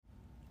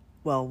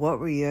Well, what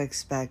were you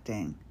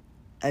expecting?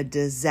 A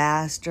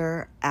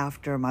disaster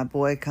after my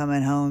boy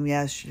coming home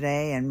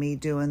yesterday and me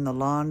doing the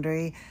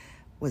laundry?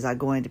 Was I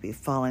going to be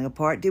falling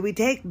apart? Did we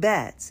take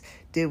bets?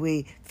 Did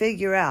we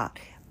figure out?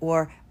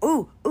 Or,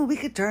 we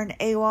could turn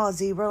AWOL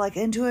Zebra like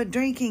into a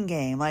drinking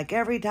game. Like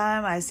every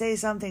time I say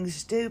something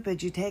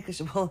stupid, you take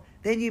a... Well,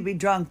 then you'd be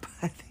drunk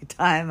by the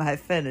time I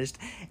finished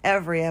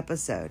every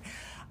episode.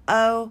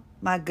 Oh,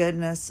 my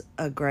goodness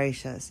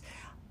gracious.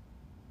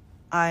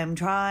 I'm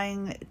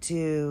trying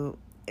to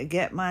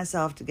get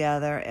myself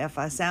together. If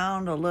I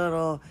sound a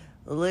little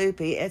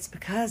loopy, it's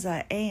because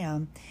I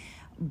am.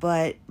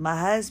 But my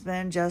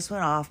husband just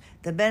went off.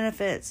 The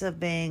benefits of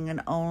being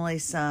an only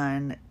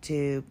son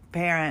to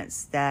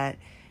parents that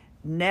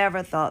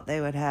never thought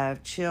they would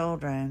have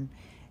children,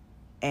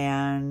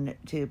 and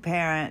to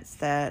parents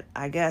that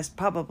I guess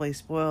probably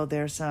spoiled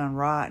their son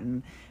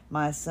rotten.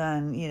 My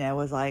son,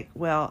 was like,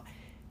 well,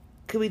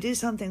 could we do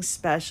something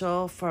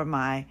special for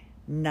my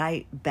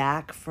night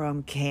back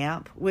from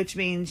camp? Which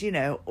means,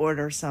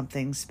 order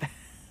something special.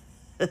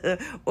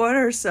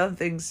 Order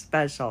something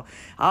special.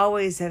 I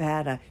always have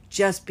had a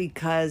just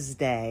because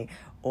day,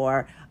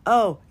 or,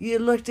 oh, you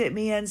looked at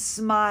me and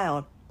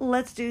smiled.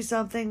 Let's do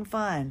something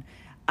fun.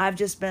 I've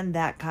just been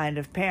that kind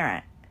of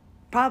parent.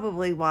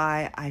 Probably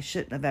why I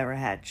shouldn't have ever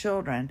had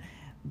children,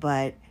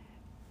 but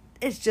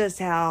it's just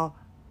how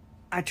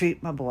I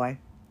treat my boy,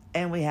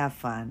 and we have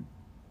fun.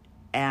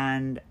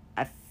 And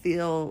I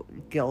feel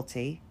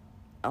guilty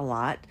a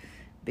lot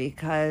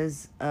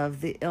because of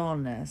the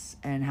illness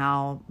and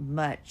how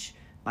much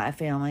my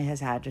family has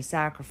had to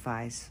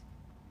sacrifice.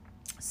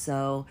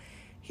 So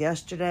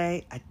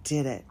yesterday I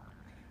did it.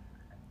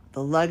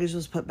 The luggage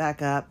was put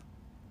back up.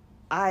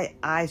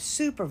 I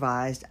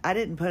supervised. I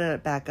didn't put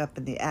it back up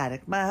in the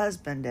attic. My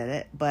husband did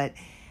it, but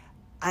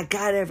I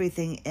got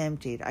everything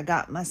emptied. I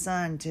got my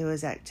son to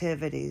his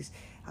activities.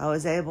 I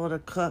was able to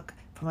cook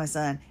for my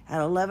son.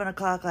 At 11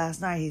 o'clock last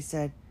night, he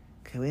said,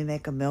 "Can we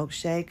make a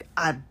milkshake?"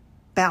 I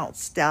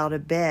bounced out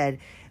of bed,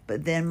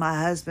 but then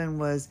my husband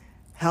was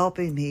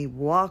helping me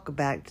walk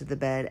back to the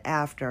bed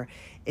after.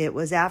 It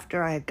was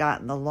after I had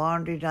gotten the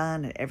laundry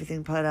done and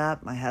everything put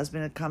up. My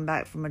husband had come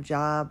back from a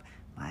job.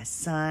 My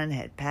son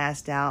had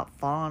passed out,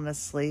 fallen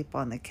asleep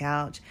on the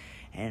couch,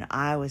 and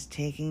I was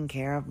taking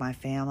care of my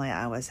family.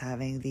 I was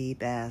having the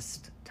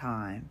best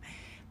time.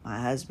 My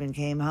husband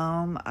came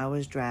home. I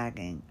was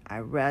dragging. I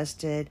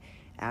rested.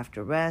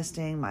 After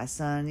resting, my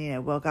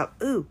son, woke up.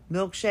 Ooh,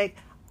 milkshake.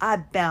 I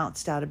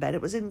bounced out of bed.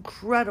 It was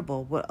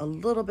incredible what a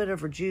little bit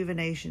of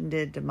rejuvenation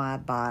did to my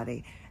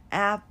body.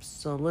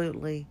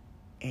 Absolutely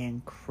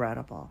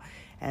incredible.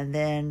 And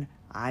then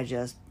I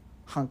just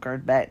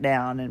hunkered back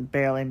down and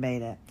barely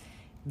made it.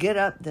 Get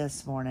up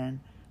this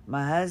morning.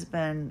 My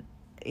husband,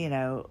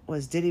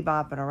 was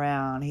diddy-bopping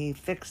around. He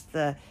fixed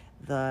the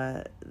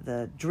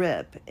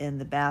drip in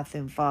the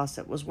bathroom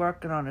faucet, was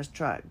working on his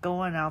truck,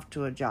 going off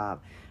to a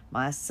job.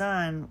 My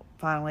son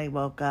finally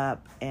woke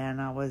up, and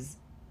I was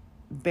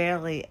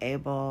barely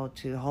able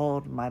to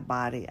hold my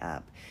body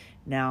up.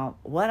 Now,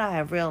 what I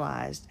have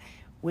realized,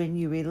 when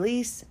you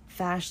release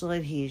fascial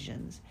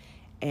adhesions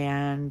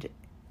and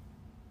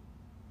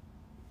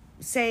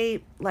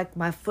say, like,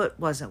 my foot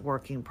wasn't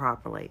working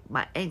properly,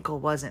 my ankle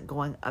wasn't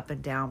going up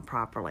and down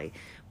properly,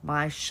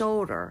 my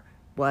shoulder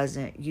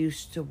wasn't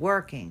used to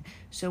working.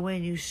 So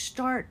when you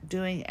start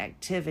doing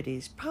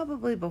activities,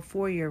 probably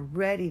before you're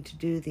ready to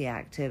do the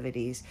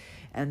activities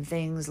and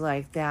things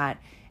like that,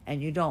 and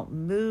you don't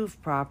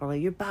move properly,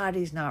 your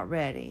body's not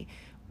ready.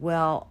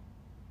 Well,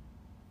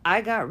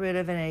 I got rid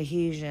of an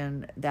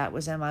adhesion that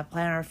was in my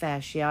plantar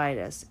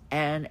fasciitis,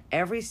 and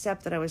every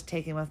step that I was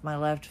taking with my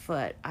left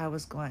foot, I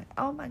was going,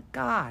 oh my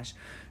gosh,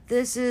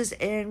 this is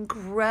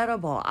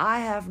incredible.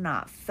 I have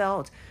not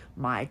felt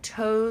my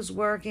toes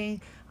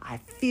working. I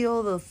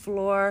feel the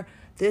floor.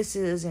 This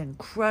is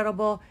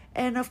incredible.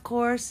 And of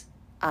course,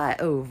 I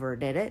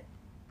overdid it.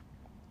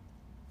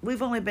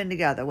 We've only been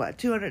together,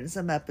 200 and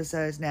some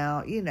episodes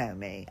now? You know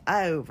me.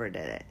 I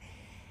overdid it.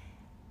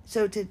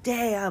 So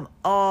today I'm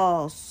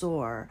all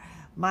sore.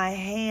 My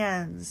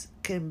hands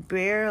can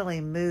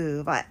barely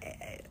move.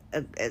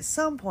 At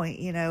some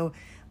point,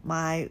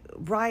 my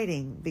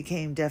writing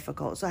became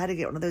difficult. So I had to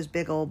get one of those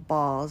big old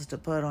balls to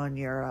put on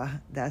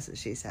your, that's what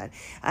she said.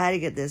 I had to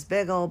get this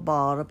big old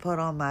ball to put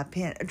on my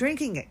pen.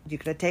 Drinking it, you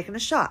could have taken a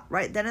shot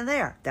right then and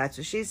there. That's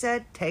what she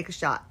said. Take a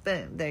shot.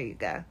 Boom, there you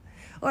go.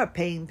 Or a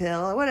pain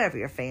pill, or whatever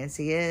your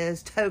fancy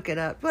is. Toke it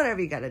up, whatever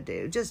you got to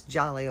do. Just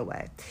jolly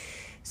away.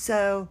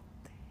 So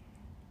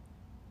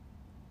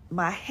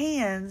my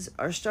hands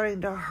are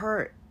starting to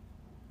hurt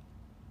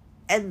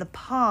and the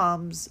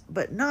palms,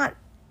 but not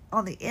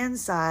on the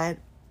inside,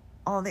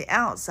 on the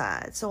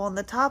outside. So on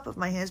the top of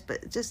my hands,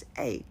 but it just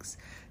aches.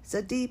 It's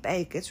a deep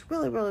ache. It's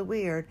really, really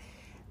weird.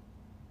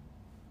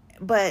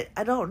 But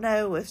I don't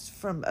know if it's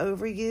from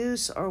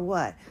overuse or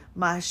what.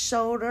 My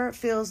shoulder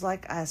feels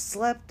like I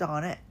slept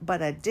on it,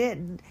 but I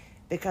didn't,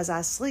 because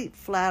I sleep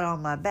flat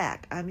on my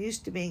back. I'm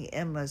used to being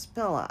Emma's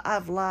pillow.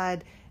 I've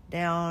lied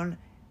down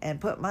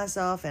and put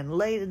myself and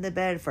laid in the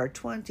bed for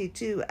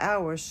 22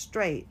 hours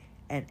straight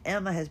And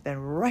Emma has been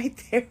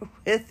right there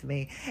with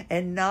me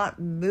and not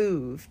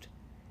moved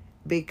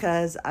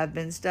because I've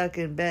been stuck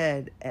in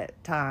bed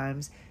at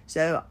times.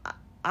 So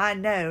I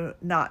know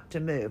not to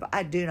move.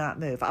 I do not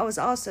move. I was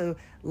also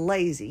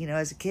lazy. You know,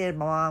 as a kid,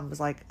 my mom was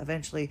like,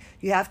 eventually,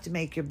 you have to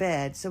make your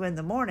bed. So in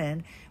the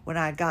morning, when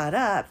I got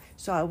up,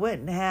 so I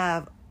wouldn't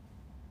have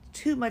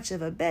too much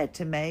of a bed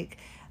to make,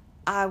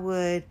 I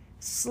would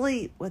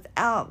sleep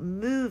without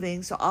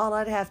moving. So all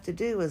I'd have to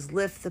do was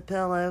lift the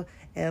pillow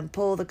and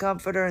pull the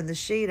comforter and the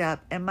sheet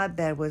up, and my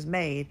bed was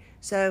made.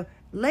 So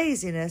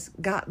laziness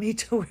got me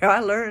to where I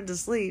learned to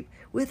sleep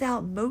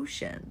without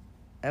motion.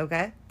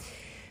 Okay?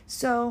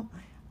 So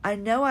I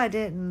know I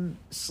didn't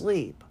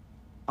sleep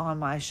on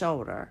my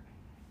shoulder,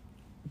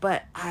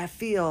 but I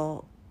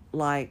feel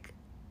like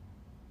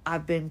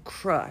I've been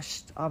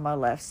crushed on my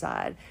left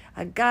side.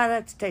 I got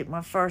up to take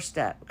my first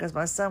step because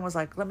my son was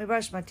like, let me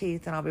brush my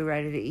teeth and I'll be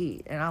ready to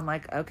eat. And I'm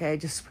like, okay,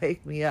 just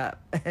wake me up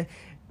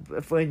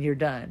when you're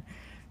done.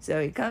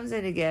 So he comes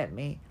in to get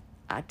me.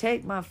 I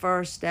take my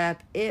first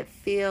step. It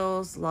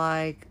feels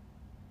like,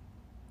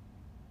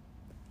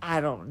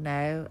 I don't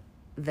know,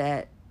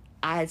 that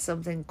I had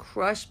something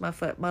crush my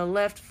foot. My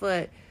left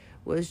foot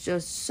was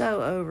just so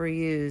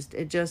overused.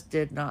 It just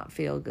did not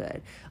feel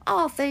good.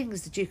 All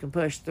things that you can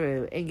push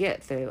through and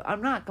get through.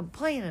 I'm not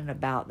complaining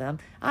about them.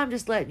 I'm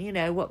just letting you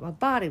know what my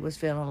body was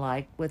feeling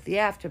like with the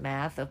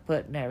aftermath of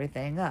putting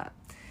everything up.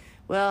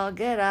 Well,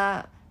 get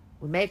up.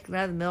 We make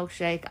another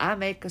milkshake. I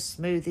make a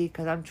smoothie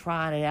because I'm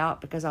trying it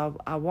out because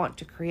I want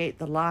to create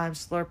the lime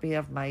Slurpee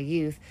of my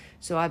youth.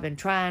 So I've been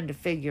trying to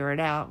figure it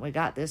out. We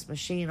got this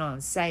machine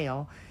on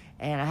sale.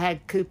 And I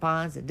had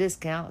coupons and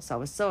discounts, so I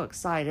was so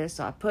excited.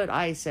 So I put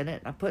ice in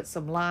it, and I put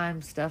some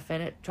lime stuff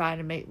in it, trying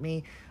to make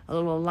me a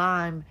little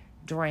lime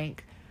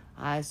drink.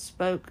 I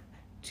spoke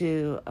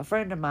to a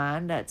friend of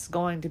mine that's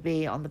going to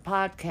be on the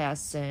podcast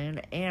soon,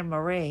 Anne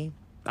Marie.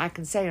 I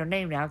can say her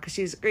name now because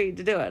she's agreed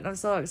to do it, and I'm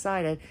so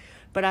excited.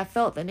 But I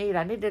felt the need.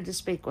 I needed to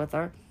speak with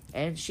her,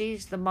 and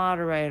she's the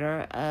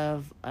moderator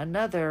of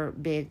another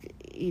big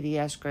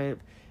EDS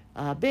group,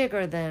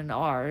 bigger than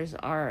ours,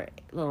 our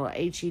little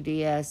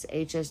HEDS,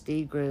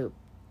 HSD group,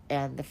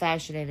 and the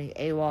Fascinating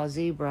AWOL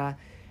Zebra.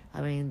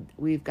 I mean,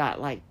 we've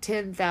got like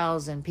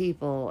 10,000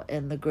 people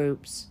in the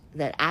groups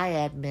that I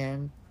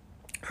admin.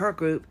 Her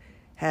group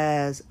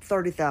has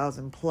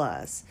 30,000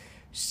 plus.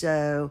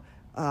 So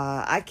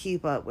I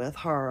keep up with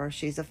her.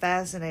 She's a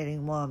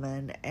fascinating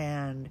woman,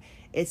 and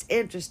it's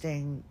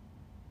interesting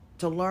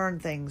to learn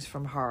things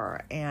from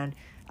her. And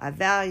I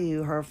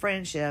value her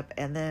friendship,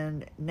 and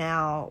then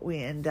now we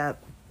end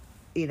up,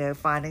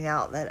 finding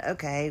out that,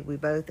 okay, we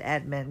both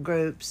admin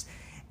groups,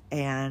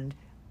 and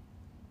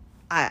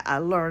I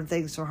learn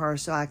things from her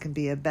so I can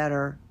be a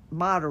better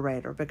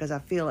moderator, because I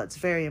feel it's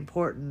very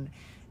important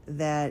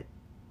that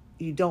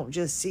you don't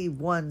just see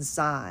one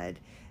side.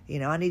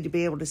 I need to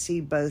be able to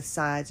see both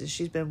sides, and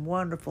she's been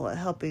wonderful at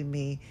helping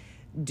me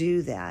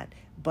do that.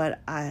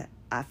 But I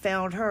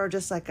found her,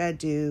 just like I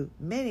do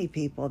many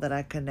people that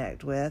I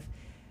connect with,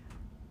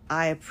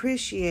 I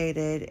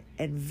appreciated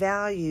and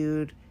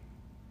valued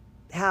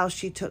how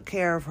she took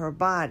care of her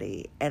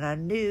body. And I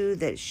knew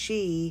that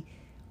she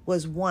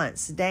was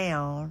once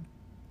down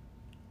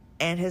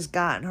and has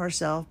gotten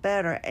herself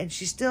better. And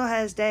she still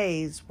has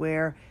days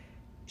where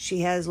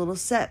she has little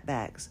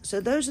setbacks. So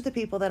those are the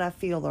people that I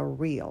feel are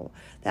real.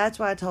 That's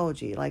why I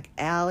told you, like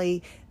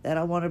Allie, that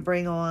I want to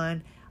bring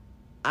on.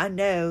 I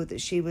know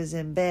that she was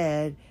in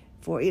bed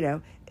for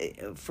a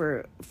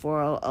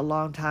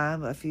long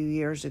time, a few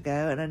years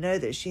ago, and I know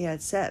that she had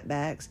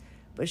setbacks,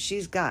 but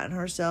she's gotten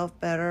herself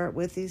better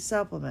with these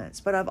supplements.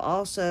 But I've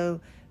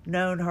also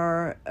known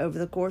her over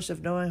the course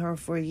of knowing her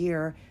for a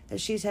year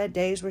that she's had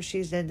days where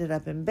she's ended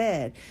up in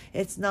bed.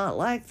 It's not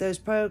like those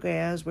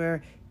programs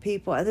where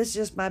people, and this is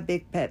just my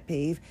big pet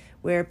peeve,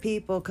 where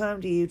people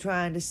come to you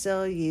trying to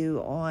sell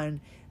you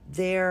on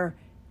their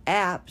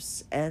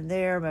apps and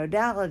their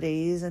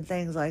modalities and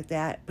things like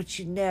that, but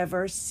you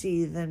never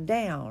see them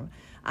down.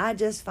 I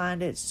just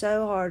find it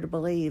so hard to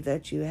believe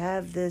that you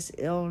have this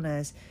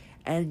illness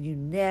and you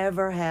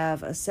never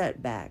have a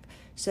setback.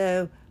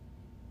 So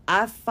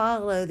I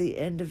follow the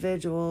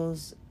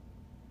individuals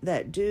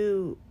that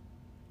do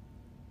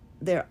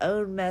their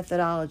own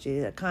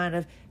methodology, that kind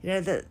of,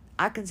 that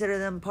I consider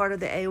them part of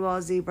the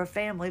AWOL Zebra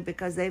family,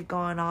 because they've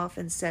gone off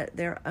and set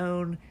their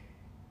own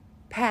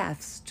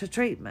paths to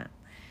treatment.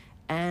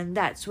 And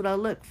that's what I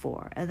look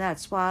for. And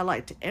that's why I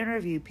like to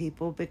interview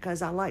people,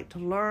 because I like to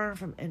learn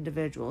from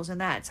individuals.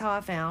 And that's how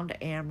I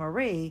found Anne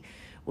Marie,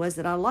 was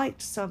that I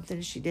liked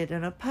something she did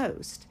in a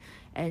post.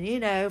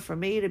 And, for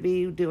me to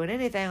be doing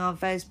anything on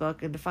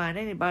Facebook and to find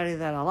anybody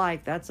that I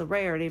like, that's a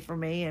rarity for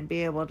me, and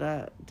be able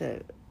to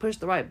push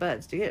the right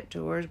buttons to get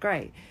to her is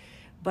great.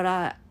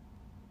 But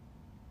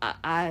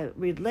I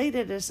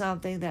related to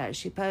something that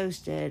she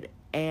posted,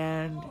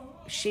 and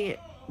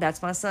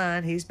that's my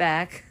son. He's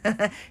back.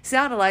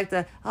 Sounded like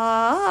the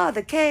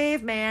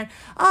caveman.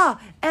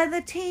 And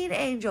the Teen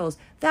Angels.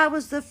 That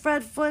was the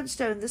Fred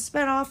Flintstone, the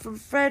spinoff from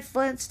Fred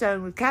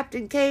Flintstone with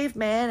Captain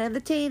Caveman and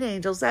the Teen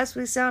Angels. That's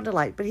what he sounded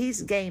like, but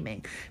he's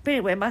gaming. But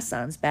anyway, my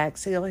son's back,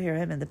 so you'll hear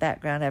him in the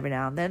background every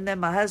now and then. Then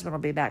my husband will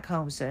be back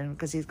home soon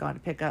because he's going to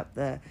pick up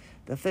the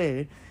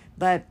food.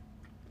 But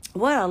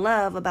what I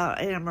love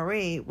about Anna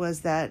Marie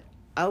was that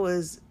I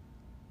was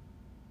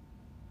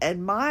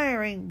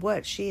admiring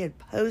what she had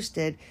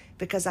posted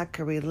because I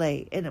could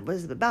relate. And it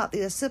was about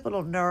the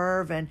occipital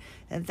nerve and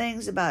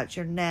things about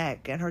your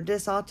neck and her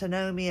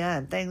dysautonomia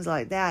and things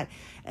like that.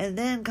 And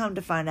then come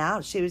to find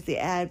out she was the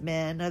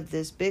admin of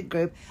this big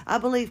group. I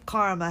believe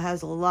karma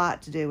has a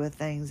lot to do with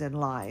things in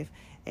life.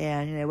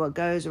 And, what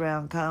goes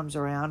around comes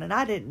around. And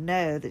I didn't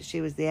know that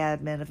she was the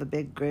admin of a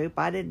big group.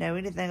 I didn't know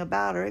anything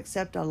about her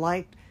except I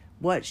liked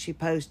what she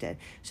posted.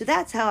 So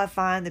that's how I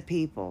find the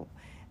people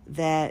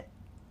that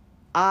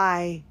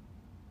I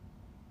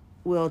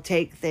will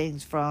take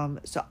things from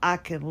so I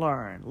can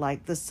learn,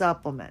 like the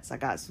supplements. I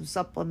got some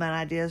supplement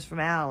ideas from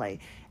Allie,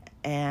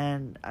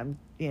 and I'm,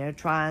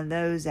 trying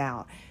those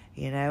out.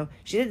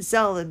 She didn't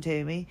sell them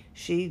to me.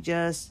 She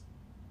just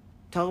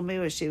told me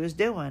what she was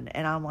doing.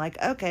 And I'm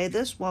like, okay,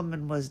 this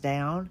woman was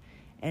down,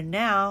 and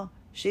now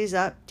she's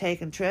up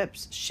taking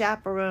trips,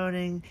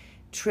 chaperoning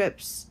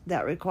trips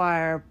that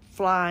require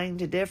flying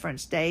to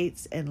different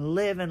states and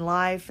living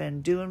life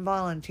and doing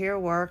volunteer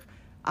work.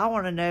 I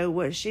want to know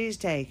what she's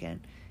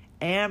taking.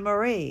 Anne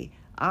Marie,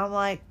 I'm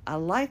like, I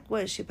like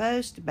what she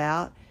posts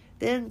about.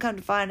 Then come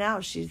to find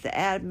out she's the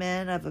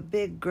admin of a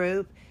big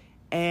group,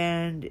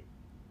 and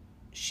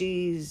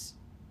she's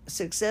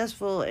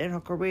successful in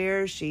her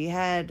career. She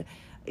had,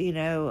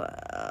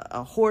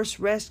 a horse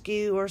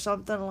rescue or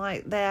something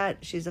like that.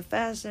 She's a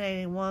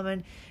fascinating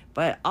woman,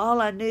 but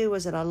all I knew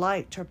was that I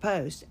liked her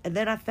post. And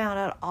then I found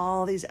out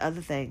all these other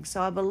things.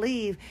 So I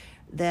believe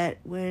that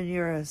when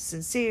you're a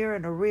sincere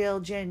and a real,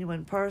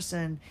 genuine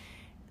person,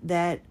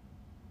 that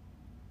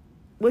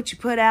what you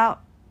put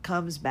out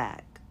comes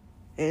back,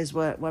 is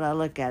what I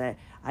look at it.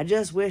 I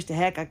just wish to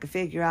heck I could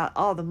figure out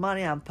all the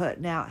money I'm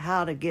putting out,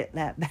 how to get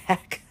that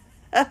back.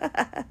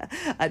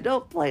 I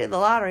don't play the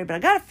lottery, but I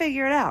got to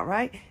figure it out,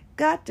 right?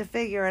 Got to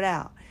figure it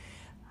out.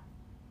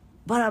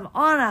 But I'm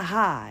on a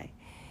high.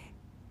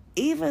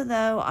 Even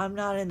though I'm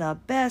not in the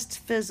best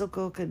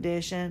physical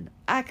condition,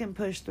 I can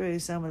push through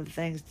some of the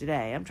things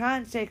today. I'm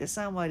trying to take it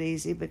somewhat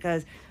easy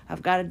because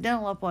I've got a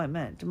dental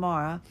appointment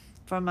tomorrow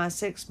for my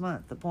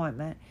 6-month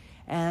appointment.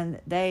 And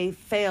they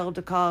failed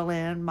to call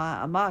in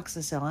my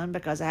amoxicillin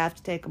because I have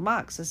to take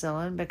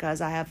amoxicillin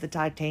because I have the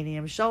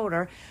titanium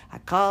shoulder. I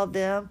called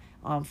them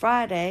on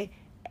Friday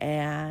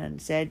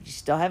and said, you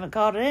still haven't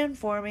called it in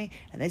for me.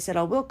 And they said,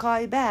 oh, we'll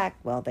call you back.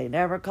 Well, they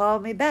never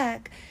called me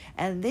back.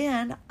 And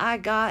then I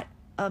got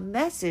a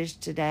message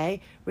today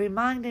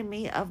reminding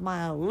me of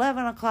my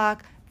 11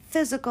 o'clock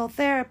physical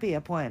therapy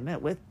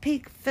appointment with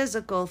Peak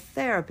Physical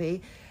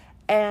Therapy.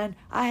 And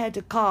I had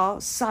to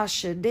call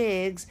Sasha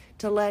Diggs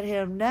to let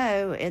him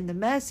know in the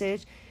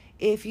message,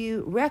 if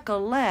you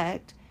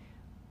recollect,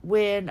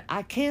 when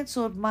I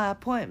canceled my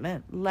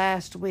appointment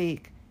last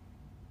week,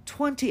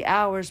 20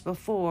 hours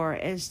before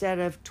instead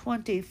of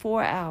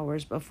 24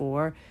 hours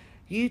before,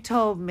 you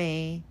told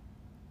me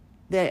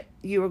that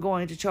you were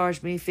going to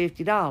charge me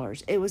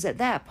 $50. It was at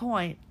that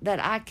point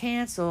that I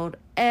canceled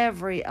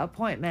every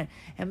appointment.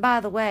 And by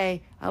the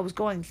way, I was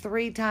going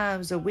 3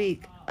 times a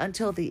week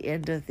until the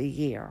end of the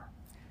year.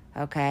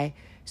 Okay?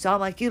 So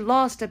I'm like, you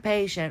lost a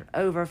patient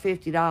over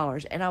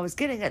 $50. And I was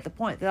getting at the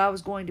point that I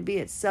was going to be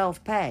at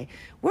self-pay.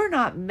 We're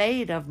not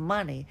made of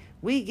money.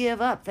 We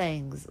give up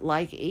things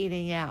like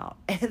eating out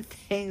and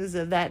things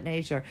of that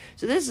nature.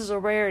 So this is a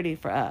rarity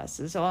for us.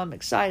 And so I'm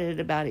excited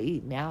about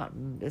eating out,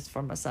 and it's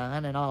for my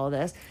son and all of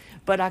this.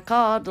 But I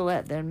called to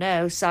let them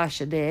know,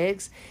 Sasha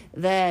Diggs,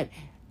 that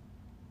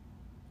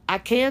I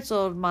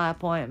canceled my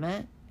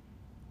appointment,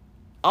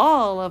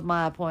 all of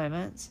my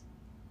appointments,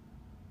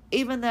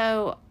 even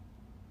though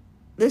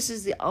this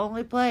is the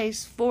only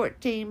place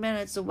 14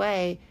 minutes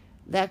away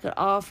that could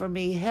offer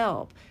me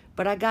help.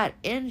 But I got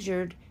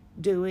injured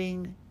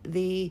doing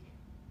the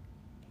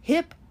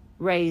hip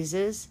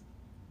raises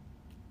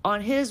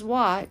on his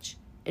watch,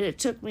 and it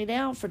took me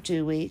down for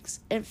 2 weeks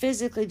and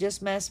physically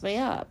just messed me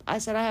up. I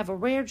said, I have a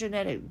rare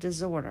genetic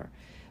disorder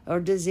or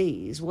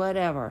disease,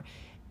 whatever.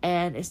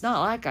 And it's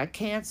not like I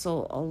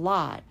cancel a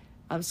lot.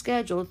 I'm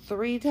scheduled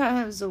 3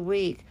 times a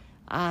week.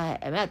 I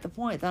am at the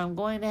point that I'm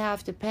going to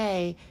have to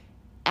pay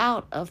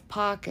out of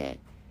pocket.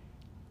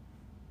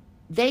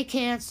 They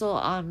cancel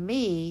on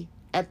me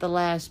at the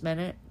last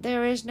minute.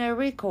 There is no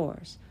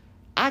recourse.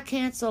 I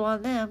cancel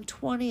on them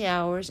 20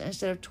 hours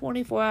instead of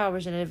 24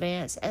 hours in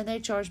advance, and they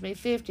charge me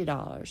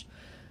 $50.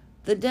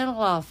 The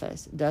dental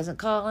office doesn't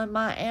call in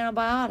my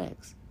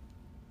antibiotics.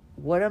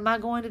 What am I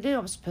going to do?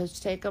 I'm supposed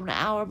to take them an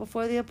hour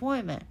before the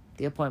appointment.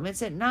 The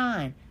appointment's at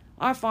 9.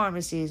 Our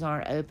pharmacies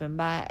aren't open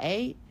by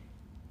 8.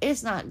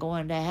 It's not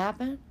going to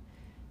happen.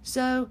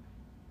 So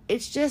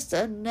it's just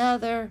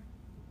another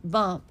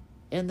bump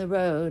in the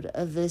road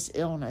of this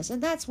illness.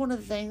 And that's one of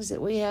the things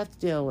that we have to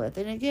deal with.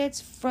 And it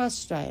gets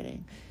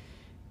frustrating,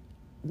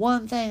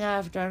 one thing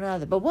after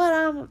another. But what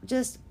I'm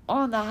just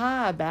on the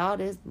high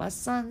about is my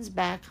son's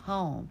back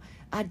home.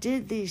 I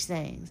did these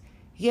things.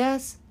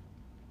 Yes,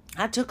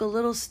 I took a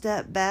little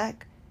step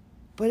back,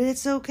 but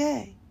it's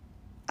okay.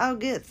 I'll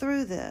get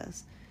through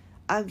this.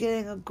 I'm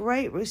getting a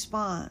great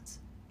response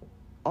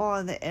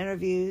on the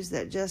interviews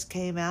that just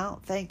came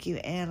out. Thank you,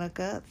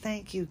 Annika.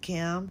 Thank you,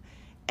 Kim.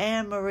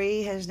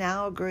 Anne-Marie has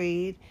now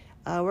agreed.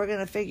 We're going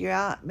to figure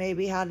out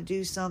maybe how to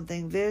do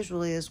something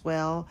visually as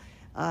well.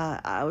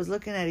 I was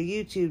looking at a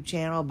YouTube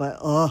channel,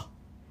 but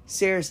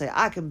seriously,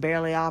 I can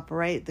barely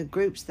operate the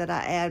groups that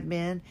I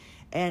admin,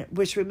 and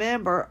which,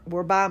 remember,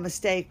 were by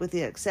mistake with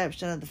the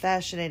exception of the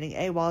Fascinating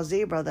AWOL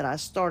Zebra that I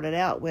started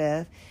out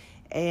with,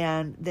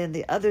 and then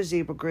the other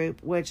zebra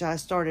group, which I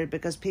started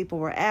because people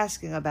were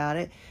asking about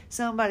it.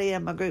 Somebody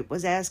in my group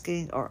was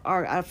asking, or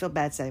I feel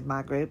bad saying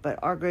my group, but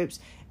our group's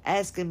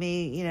asking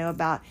me,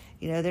 about,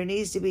 there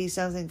needs to be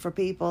something for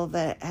people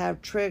that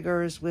have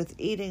triggers with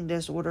eating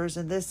disorders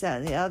and this, that,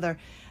 and the other.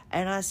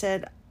 And I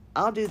said,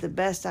 I'll do the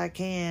best I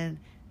can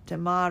to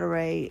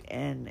moderate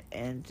and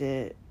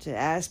to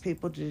ask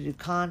people to do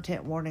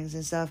content warnings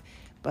and stuff.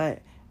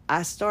 But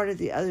I started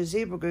the other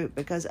zebra group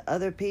because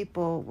other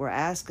people were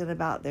asking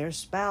about their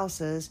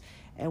spouses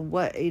and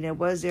what,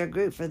 was there a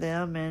group for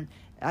them. And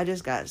I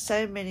just got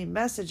so many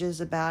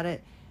messages about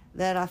it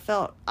that I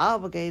felt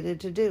obligated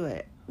to do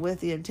it,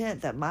 with the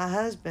intent that my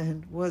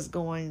husband was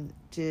going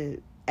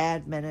to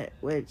admin it,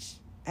 which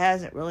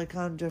hasn't really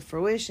come to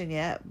fruition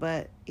yet.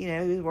 But,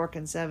 he's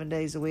working 7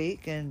 days a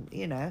week and,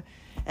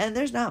 and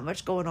there's not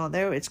much going on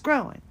there. It's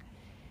growing.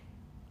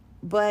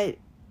 But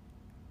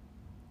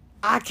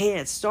I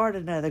can't start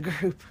another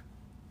group.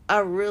 I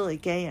really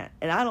can't.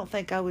 And I don't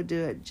think I would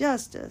do it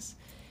justice.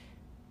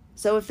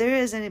 So if there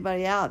is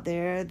anybody out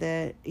there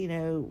that,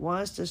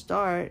 wants to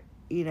start,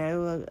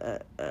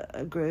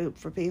 a group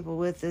for people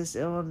with this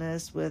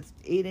illness, with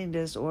eating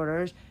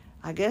disorders,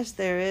 I guess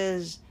there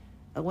is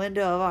a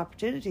window of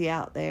opportunity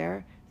out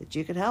there that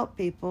you can help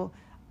people.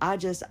 I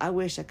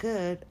wish I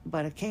could,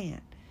 but I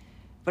can't.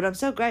 But I'm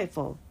so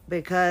grateful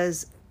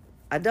because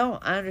I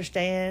don't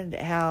understand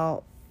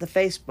how the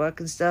Facebook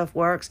and stuff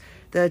works.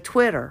 The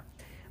Twitter.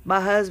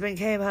 My husband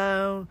came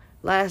home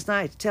last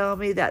night to tell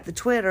me that the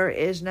Twitter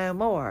is no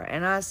more.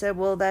 And I said,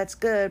 well, that's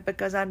good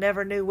because I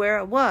never knew where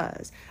it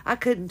was. I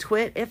couldn't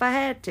twit if I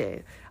had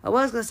to. I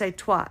was going to say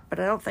twat, but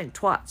I don't think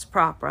twat's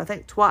proper. I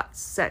think twat's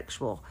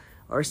sexual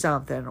or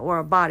something, or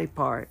a body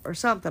part or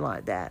something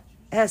like that.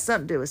 It has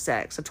something to do with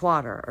sex, a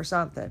twatter or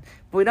something.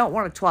 But we don't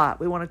want to twat.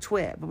 We want to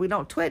twit. But we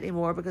don't twit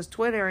anymore because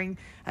twittering,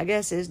 I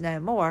guess, is no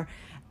more.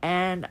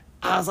 And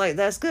I was like,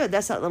 that's good.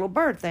 That's that little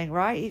bird thing,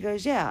 right? He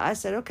goes, yeah. I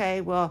said,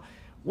 okay, well,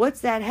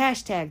 what's that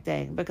hashtag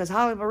thing? Because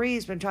Holly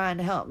Marie's been trying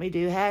to help me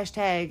do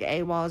hashtag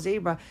AWOL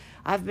Zebra.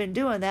 I've been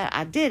doing that.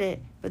 I did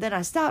it, but then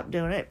I stopped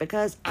doing it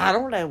because I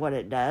don't know what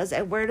it does.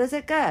 And where does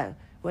it go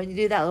when you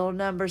do that little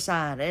number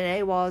sign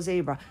in AWOL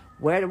Zebra?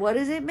 What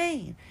does it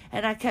mean?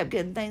 And I kept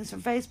getting things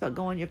from Facebook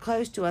going, you're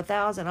close to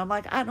 1,000. I'm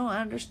like, I don't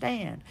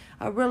understand.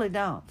 I really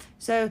don't.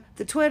 So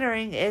the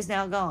twittering is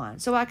now gone.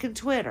 So I can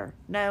Twitter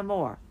no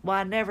more. Well,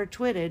 I never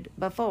twitted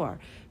before.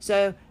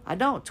 So I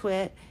don't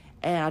twit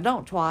and I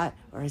don't twat,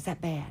 or is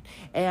that bad?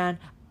 And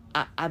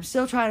I'm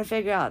still trying to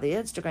figure out the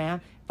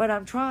Instagram, but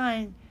I'm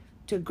trying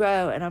to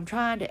grow and I'm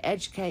trying to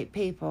educate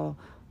people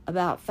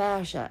about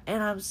fascia.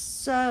 And I'm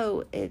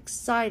so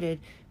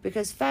excited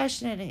because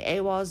Fascinating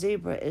AWOL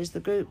Zebra is the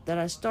group that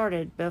I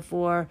started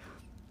before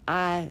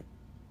I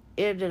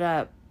ended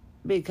up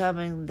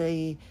becoming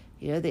the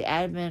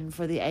admin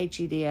for the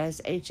HEDS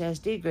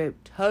HSD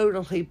group,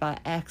 totally by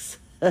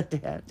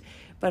accident.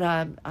 But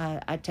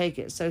I take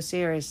it so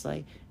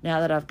seriously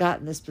now that I've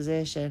gotten this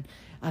position.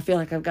 I feel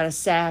like I've got a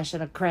sash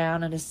and a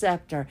crown and a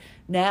scepter.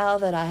 Now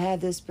that I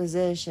have this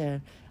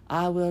position,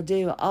 I will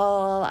do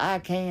all I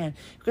can.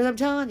 Because I'm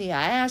telling you,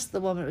 I asked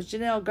the woman, it was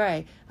Janelle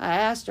Gray. I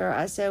asked her,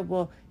 I said,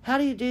 well, how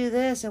do you do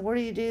this and where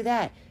do you do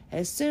that?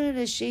 As soon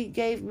as she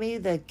gave me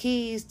the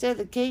keys to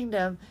the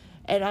kingdom,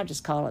 and I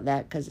just call it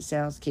that because it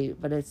sounds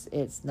cute, but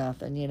it's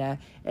nothing,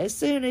 As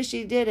soon as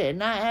she did it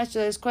and I asked her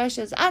those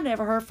questions, I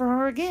never heard from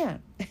her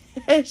again.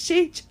 And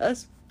she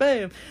just,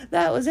 boom,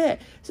 that was it.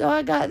 So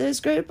I got this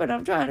group and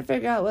I'm trying to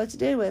figure out what to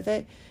do with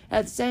it.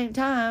 At the same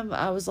time,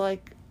 I was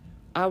like,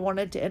 I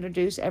wanted to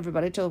introduce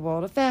everybody to the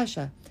world of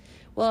fascia.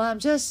 Well, I'm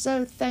just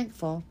so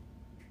thankful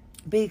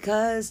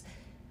because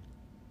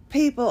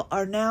people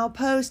are now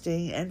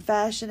posting and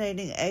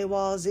Fascinating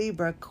AWOL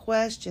Zebra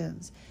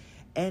questions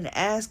and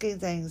asking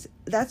things.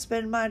 That's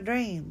been my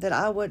dream, that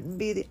I wouldn't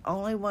be the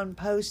only one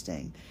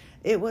posting.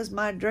 It was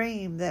my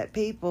dream that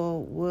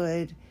people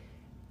would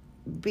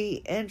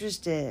be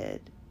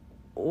interested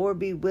or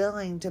be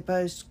willing to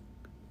post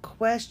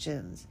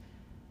questions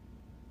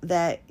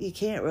that you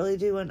can't really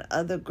do in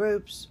other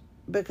groups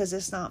because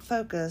it's not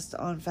focused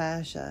on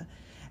fascia.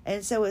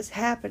 And so it's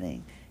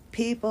happening.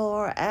 People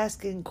are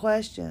asking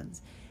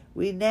questions.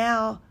 We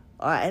now,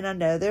 and I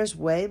know there's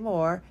way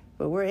more,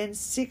 but we're in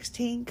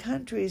 16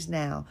 countries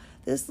now.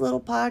 This little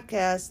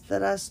podcast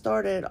that I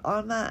started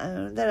on my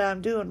own, that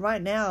I'm doing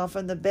right now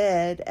from the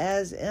bed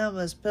as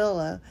Emma's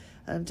pillow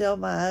until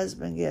my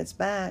husband gets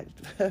back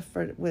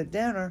with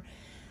dinner,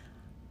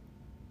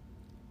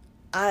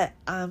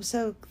 I'm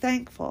so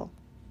thankful.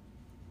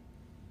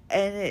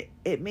 And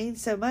it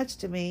means so much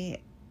to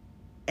me.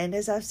 And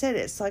as I've said,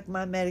 it's like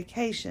my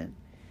medication.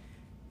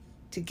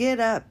 To get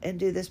up and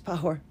do this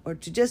power, or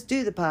to just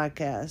do the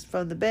podcast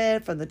from the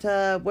bed, from the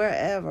tub,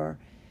 wherever,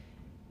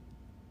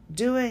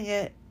 doing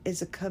it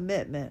is a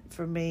commitment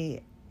for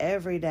me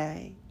every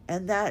day.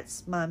 And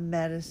that's my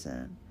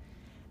medicine.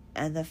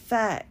 And the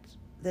fact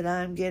that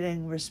I'm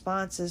getting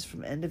responses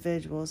from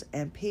individuals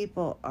and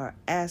people are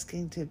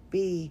asking to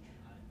be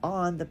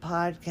on the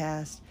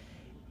podcast,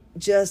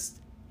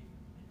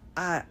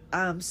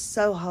 I'm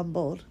so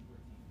humbled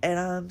and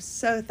I'm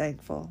so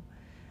thankful.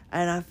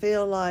 And I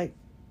feel like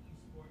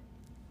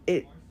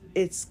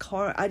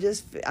I'm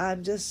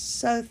just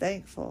so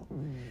thankful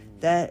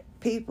that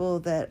people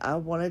that I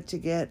wanted to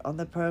get on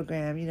the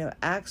program,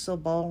 Axel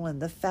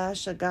Boland, the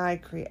fascia guy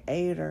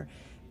creator,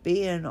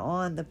 being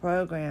on the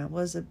program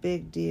was a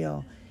big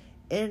deal.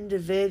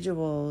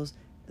 Individuals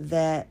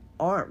that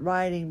aren't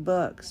writing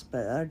books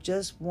but are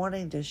just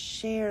wanting to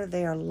share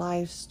their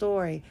life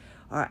story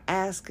are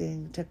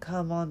asking to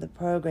come on the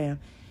program.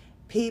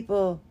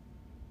 People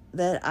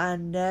that I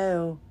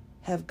know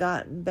have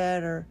gotten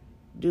better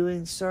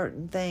doing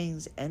certain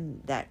things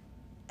and that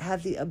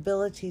have the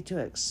ability to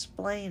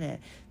explain it,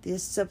 the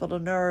occipital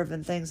nerve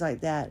and things like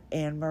that,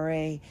 Anne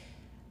Marie,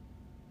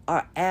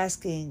 are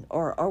asking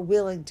or are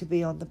willing to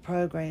be on the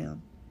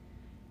program.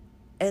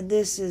 And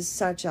this is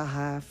such a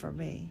high for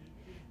me.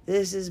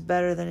 This is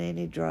better than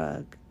any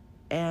drug.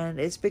 And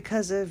it's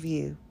because of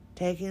you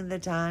taking the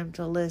time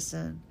to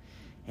listen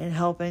and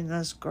helping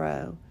us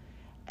grow.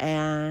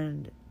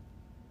 And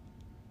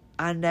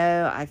I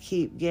know I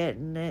keep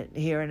getting it,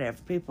 hearing it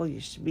from people. You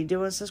should be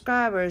doing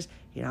subscribers.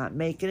 You're not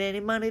making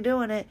any money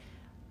doing it.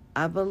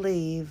 I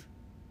believe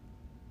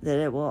that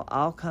it will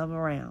all come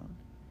around.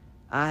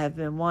 I have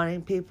been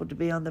wanting people to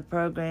be on the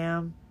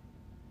program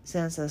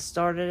since I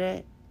started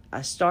it.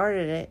 I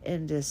started it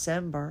in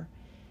December.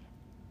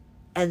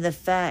 And the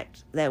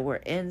fact that we're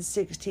in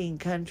 16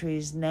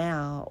 countries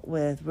now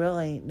with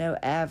really no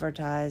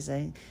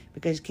advertising,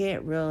 because you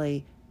can't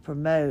really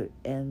promote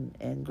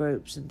in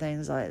groups and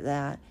things like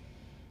that.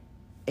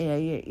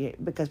 You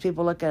because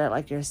people look at it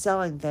like you're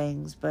selling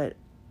things, but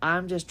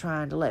I'm just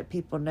trying to let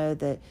people know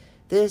that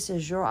this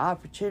is your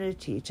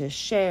opportunity to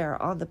share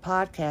on the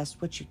podcast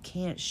what you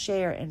can't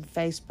share in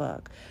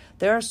Facebook.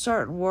 There are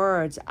certain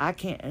words I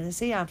can't, and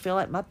see, I feel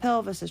like my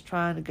pelvis is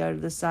trying to go to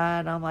the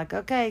side. I'm like,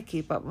 okay,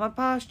 keep up my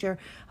posture.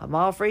 I'm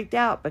all freaked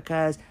out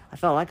because I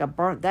felt like I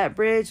burnt that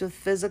bridge with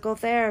physical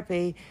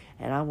therapy,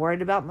 and I'm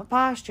worried about my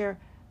posture.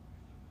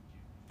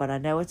 But I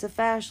know it's a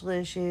fascial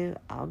issue.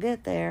 I'll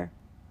get there.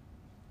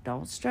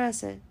 Don't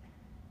stress it,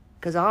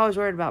 because I'm always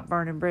worried about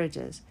burning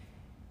bridges.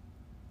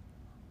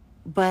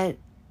 But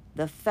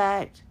the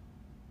fact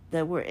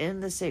that we're in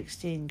the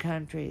 16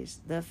 countries,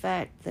 the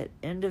fact that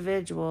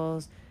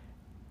individuals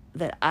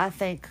that I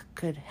think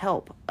could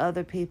help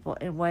other people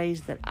in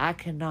ways that I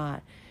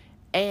cannot,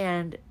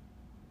 and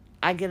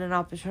I get an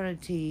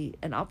opportunity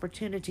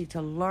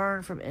to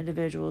learn from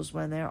individuals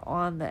when they're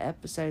on the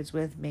episodes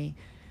with me.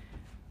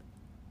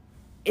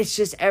 It's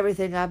just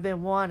everything I've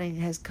been wanting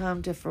has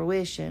come to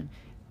fruition.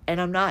 And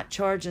I'm not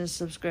charging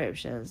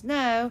subscriptions.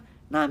 No,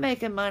 not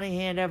making money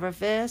hand over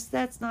fist.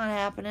 That's not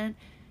happening.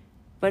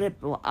 But it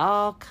will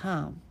all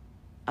come.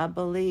 I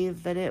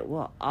believe that it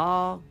will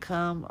all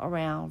come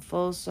around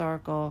full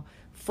circle,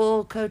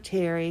 full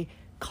Koteri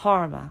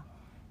karma.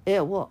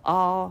 It will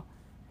all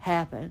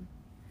happen.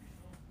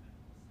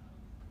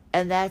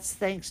 And that's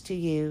thanks to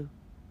you,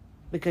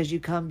 because you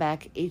come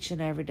back each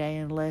and every day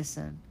and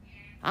listen.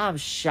 I'm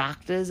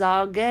shocked as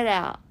all get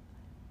out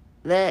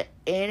that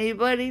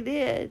anybody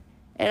did.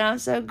 And I'm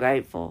so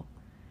grateful.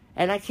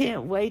 And I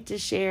can't wait to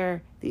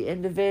share the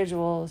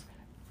individuals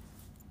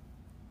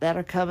that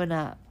are coming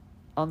up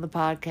on the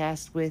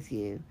podcast with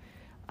you.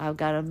 I've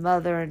got a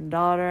mother and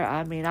daughter.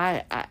 I mean,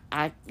 I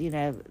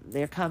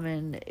they're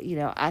coming,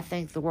 I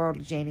think the world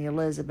of Janie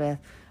Elizabeth.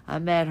 I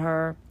met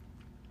her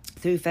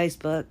through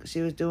Facebook. She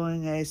was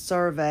doing a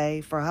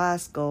survey for high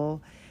school,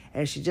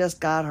 and she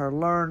just got her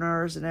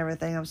learners and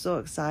everything. I'm so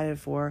excited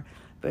for her.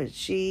 But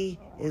she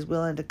is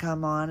willing to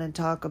come on and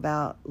talk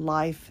about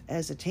life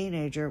as a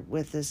teenager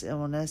with this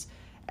illness,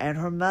 and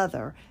her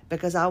mother,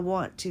 because I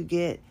want to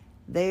get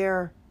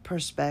their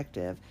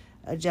perspective.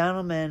 A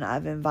gentleman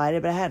I've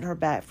invited, but I hadn't heard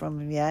back from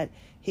him yet.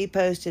 He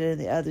posted in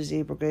the other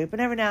Zebra group, and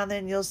every now and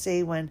then you'll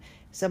see when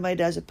somebody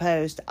does a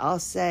post, I'll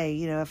say,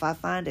 if I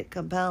find it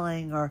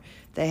compelling or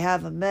they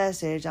have a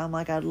message, I'm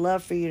like, I'd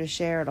love for you to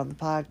share it on the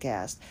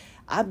podcast.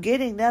 I'm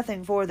getting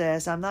nothing for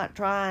this. I'm not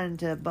trying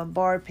to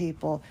bombard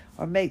people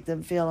or make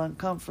them feel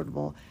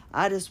uncomfortable.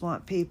 I just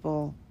want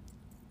people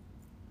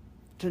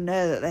to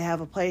know that they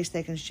have a place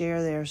they can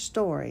share their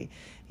story.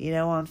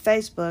 On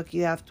Facebook,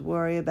 you have to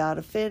worry about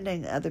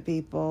offending other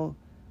people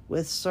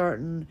with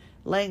certain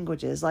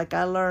languages. Like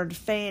I learned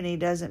Fanny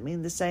doesn't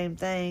mean the same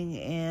thing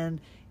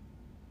in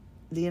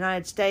the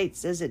United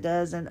States as it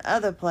does in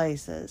other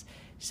places.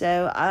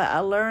 So I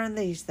learned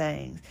these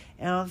things.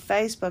 And on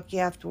Facebook, you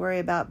have to worry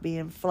about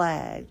being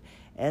flagged.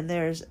 And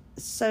there's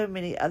so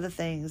many other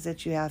things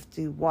that you have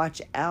to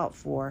watch out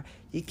for.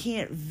 You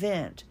can't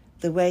vent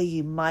the way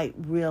you might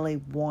really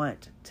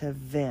want to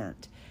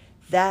vent.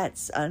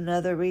 That's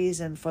another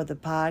reason for the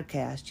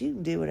podcast. You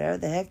can do whatever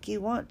the heck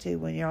you want to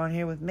when you're on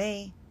here with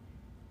me.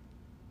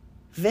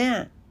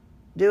 Vent.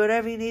 Do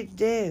whatever you need to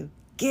do.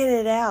 Get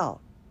it out.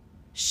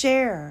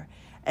 Share.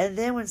 And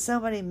then when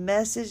somebody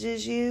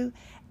messages you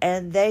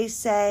and they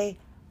say,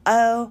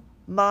 oh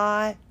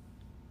my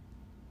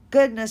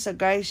goodness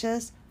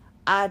gracious,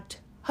 I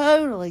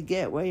totally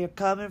get where you're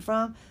coming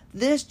from.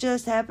 This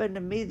just happened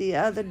to me the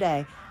other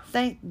day.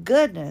 Thank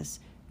goodness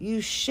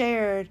you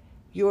shared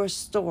your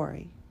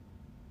story.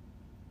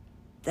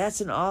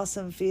 That's an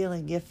awesome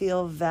feeling. You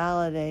feel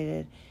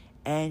validated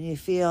and you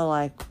feel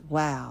like,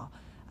 wow,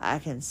 I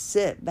can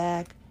sit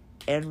back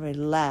and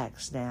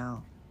relax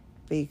now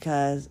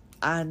because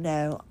I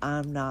know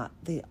I'm not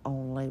the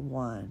only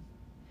one.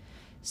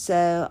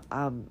 So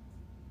I'm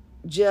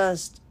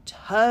just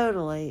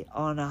totally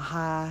on a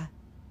high,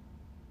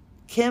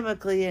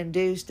 chemically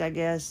induced, I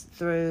guess,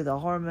 through the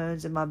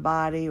hormones in my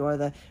body, or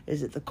the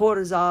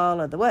cortisol,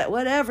 or the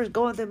whatever's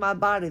going through my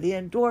body, the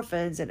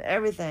endorphins and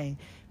everything,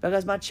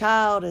 because my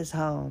child is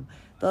home.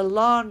 The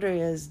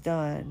laundry is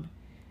done.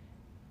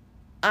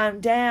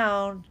 I'm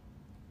down,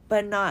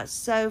 but not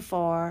so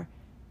far.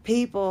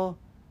 People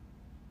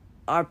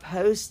are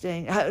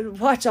posting.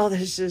 Watch all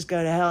this just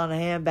go to hell in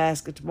a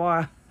handbasket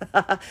tomorrow.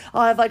 I'll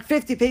have like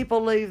 50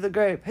 people leave the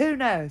group. Who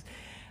knows?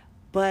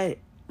 But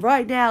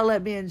right now,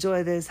 let me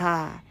enjoy this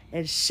high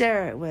and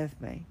share it with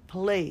me,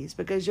 please,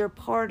 because you're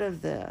part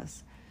of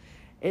this.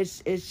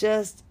 It's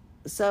just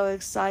so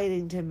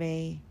exciting to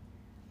me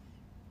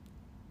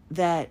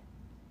that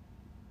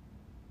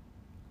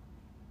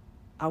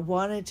I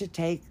wanted to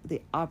take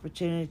the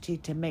opportunity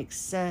to make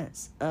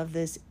sense of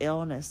this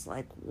illness.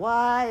 Like,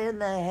 why in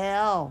the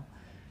hell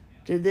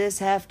did this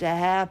have to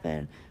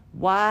happen?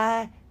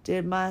 Why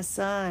did my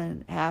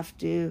son have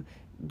to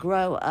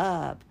grow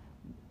up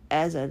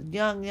as a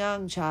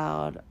young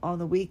child on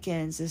the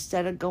weekends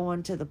instead of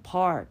going to the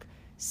park,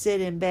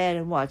 sit in bed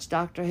and watch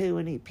Doctor Who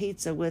and eat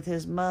pizza with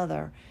his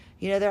mother?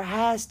 You know, there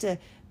has to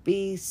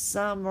be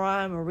some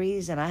rhyme or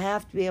reason. I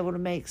have to be able to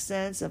make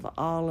sense of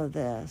all of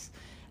this.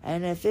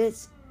 And if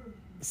it's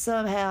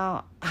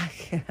somehow,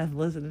 I'm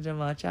listening to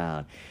my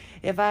child,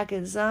 if I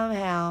can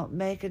somehow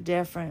make a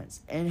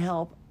difference and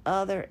help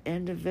other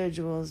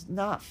individuals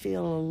not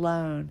feel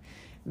alone,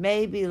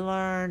 maybe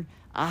learn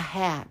a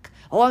hack.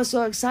 Oh, I'm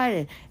so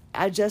excited.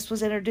 I just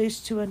was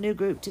introduced to a new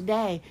group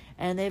today,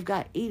 and they've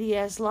got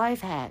EDS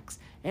life hacks,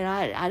 and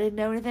I didn't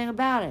know anything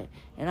about it,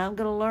 and I'm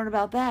going to learn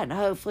about that, and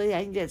hopefully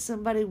I can get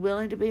somebody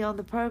willing to be on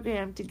the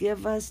program to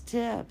give us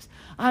tips.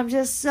 I'm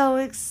just so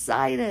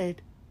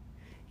excited.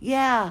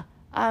 Yeah,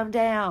 I'm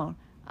down.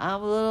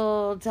 I'm a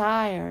little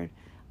tired.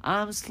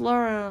 I'm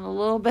slurring a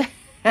little bit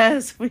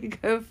as we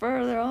go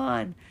further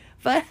on.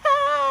 But,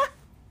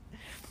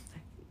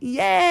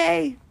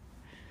 yay!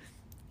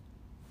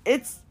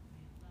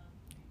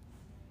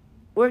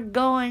 We're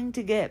going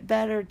to get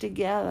better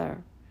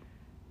together.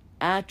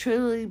 I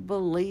truly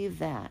believe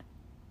that.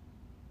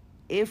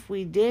 If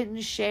we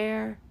didn't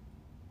share,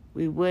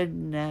 we wouldn't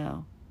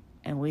know.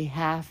 And we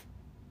have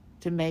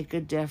to make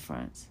a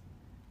difference.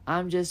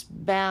 I'm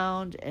just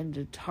bound and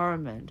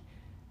determined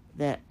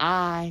that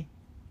I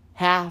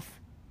have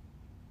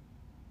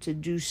to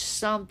do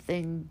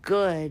something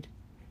good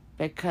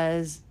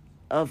because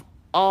of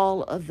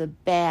all of the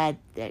bad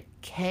that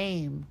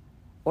came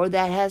or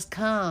that has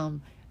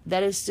come,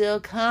 that is still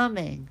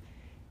coming.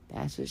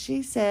 That's what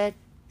she said.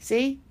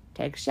 See?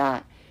 Take a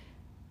shot.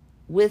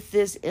 With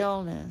this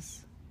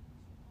illness,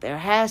 there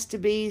has to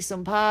be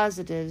some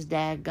positives,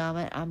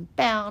 dadgummit. I'm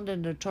bound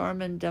and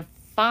determined to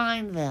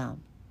find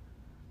them.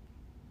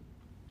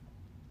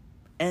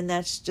 And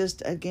that's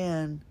just,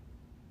 again,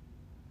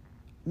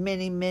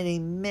 many, many,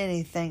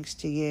 many thanks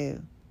to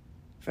you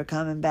for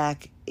coming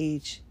back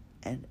each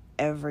and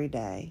every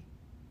day.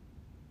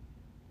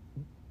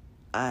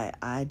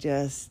 I'm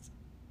just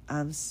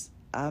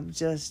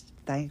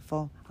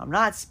thankful. I'm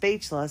not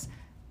speechless.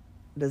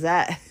 Does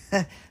that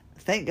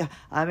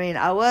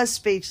I was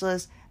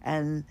speechless,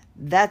 and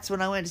that's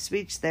when I went to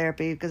speech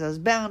therapy, because I was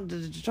bound to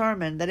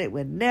determine that it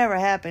would never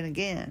happen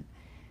again.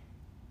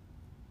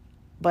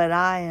 But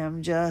I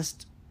am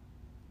just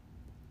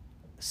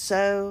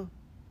so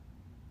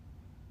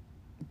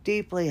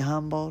deeply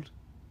humbled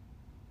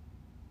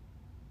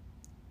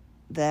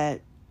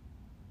that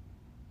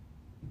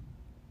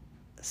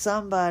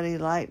somebody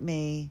like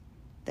me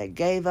that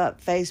gave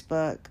up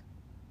Facebook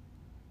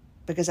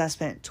because I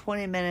spent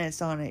 20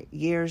 minutes on it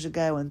years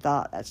ago and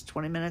thought, that's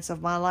 20 minutes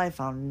of my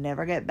life I'll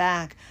never get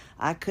back.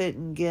 I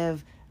couldn't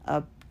give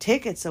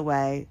tickets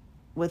away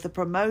with a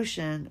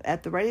promotion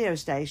at the radio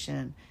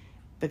station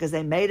because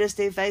they made us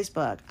do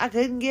Facebook. I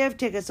couldn't give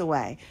tickets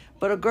away,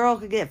 but a girl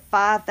could get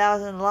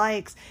 5,000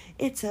 likes.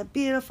 It's a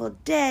beautiful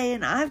day,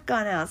 and I've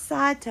gone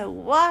outside to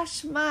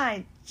wash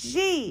my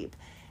Jeep.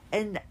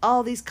 And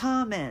all these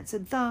comments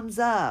and thumbs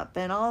up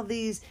and all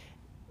these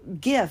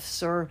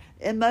gifs or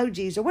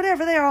emojis or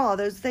whatever they are, all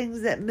those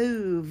things that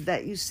move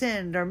that you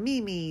send, or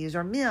memes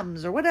or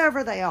memes or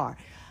whatever they are.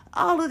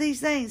 All of these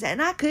things.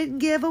 And I couldn't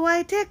give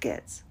away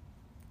tickets.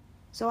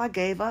 So I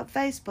gave up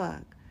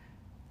Facebook.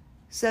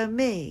 So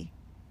me,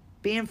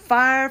 being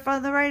fired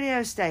from the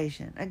radio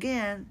station.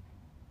 Again,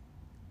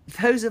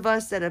 those of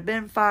us that have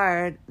been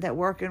fired that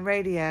work in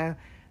radio,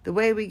 the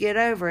way we get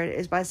over it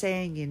is by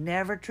saying you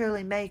never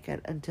truly make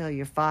it until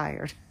you're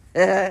fired.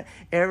 In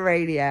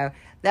radio,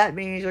 that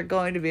means you're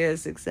going to be a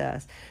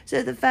success.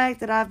 So the fact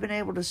that I've been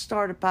able to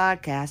start a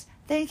podcast,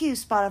 thank you,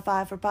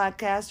 Spotify for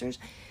podcasters.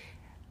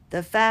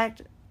 The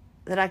fact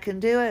that I can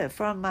do it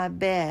from my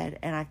bed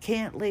and I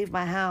can't leave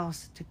my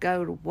house to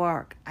go to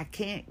work. I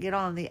can't get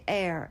on the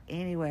air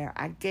anywhere.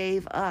 I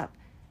gave up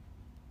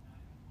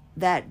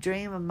that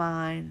dream of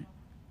mine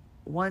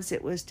once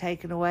it was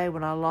taken away,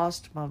 when I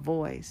lost my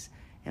voice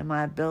and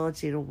my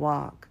ability to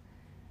walk.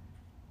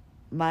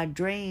 My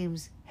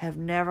dreams have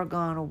never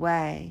gone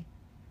away.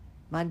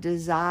 My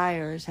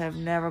desires have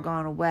never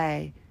gone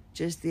away.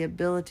 Just the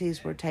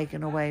abilities were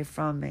taken away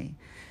from me.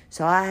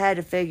 So I had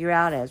to figure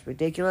out, as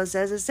ridiculous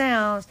as it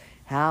sounds,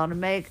 how to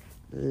make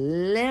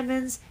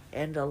lemons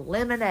into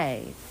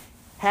lemonade.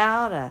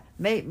 How to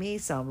make me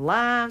some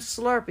lime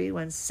Slurpee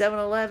when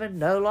 7-Eleven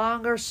no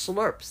longer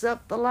slurps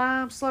up the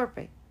lime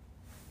Slurpee.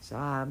 So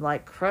I'm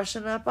like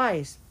crushing up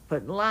ice,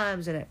 putting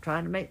limes in it,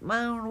 trying to make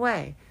my own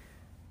way.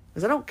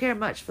 Because I don't care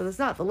much for this,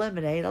 not the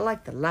lemonade, I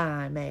like the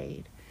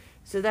limeade.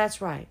 So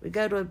that's right, we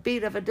go to a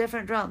beat of a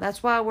different drum.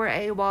 That's why we're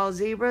AWOL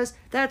Zebras.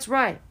 That's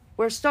right,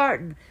 we're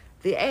starting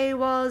the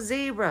AWOL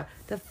Zebra,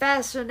 the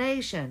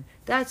fascination.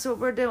 That's what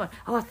we're doing.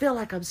 Oh, I feel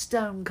like I'm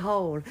stone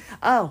cold.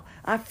 Oh,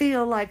 I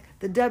feel like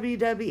the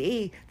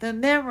WWE. The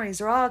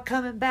memories are all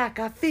coming back.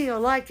 I feel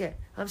like it.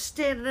 I'm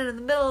standing in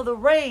the middle of the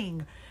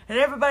ring, and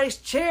everybody's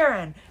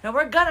cheering, and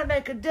we're going to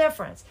make a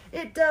difference.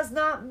 It does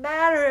not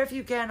matter if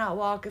you cannot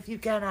walk, if you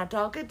cannot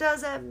talk. It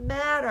doesn't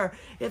matter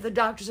if the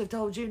doctors have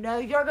told you no.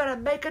 You're going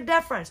to make a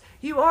difference.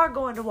 You are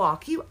going to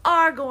walk. You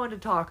are going to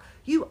talk.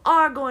 You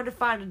are going to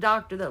find a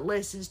doctor that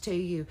listens to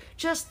you.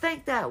 Just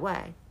think that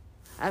way.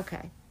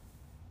 Okay.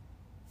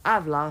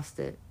 I've lost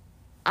it.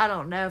 I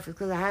don't know if it's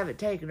because I haven't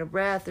taken a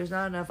breath. There's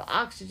not enough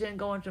oxygen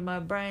going to my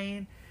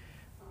brain.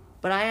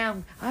 But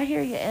I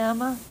hear you,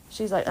 Emma.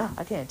 She's like, oh,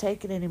 I can't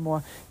take it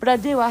anymore. But I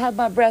do. I have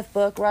my breath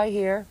book right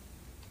here.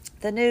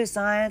 The New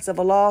Science of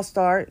a Lost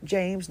Art,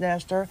 James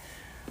Nestor.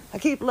 I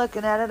keep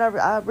looking at it.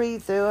 I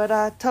read through it.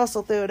 I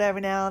tussle through it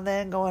every now and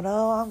then going,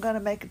 oh, I'm going to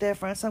make a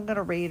difference. I'm going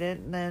to read it.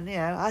 And then,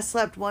 I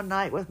slept one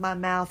night with my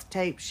mouth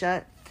taped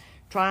shut,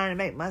 trying to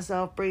make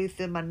myself breathe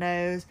through my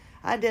nose.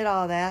 I did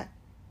all that.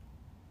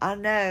 I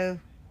know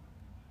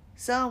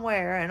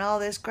somewhere in all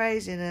this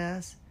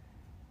craziness,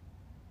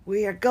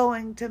 we are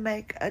going to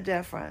make a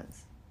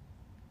difference.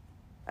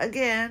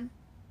 Again,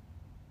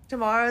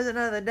 tomorrow's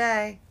another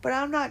day, but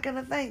I'm not going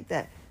to think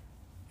that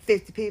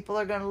 50 people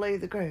are going to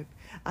leave the group.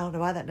 I don't know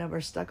why that number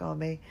stuck on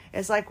me.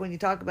 It's like when you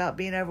talk about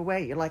being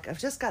overweight, you're like, I've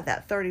just got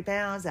that 30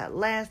 pounds, that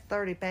last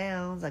 30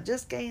 pounds. I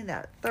just gained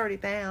that 30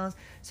 pounds.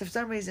 So for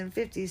some reason,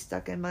 50 is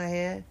stuck in my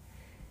head.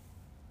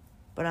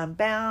 But I'm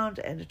bound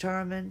and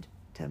determined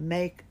to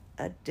make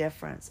a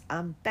difference.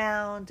 I'm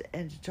bound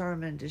and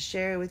determined to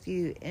share with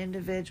you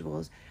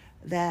individuals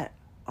that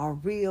are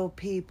real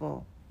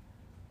people,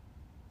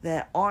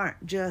 that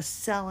aren't just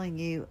selling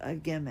you a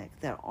gimmick,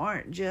 that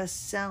aren't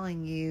just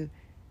selling you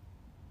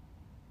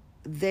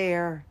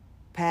their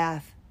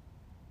path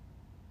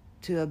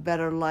to a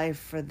better life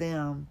for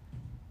them,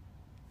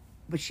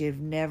 but you've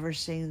never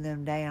seen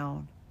them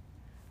down.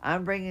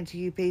 I'm bringing to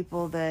you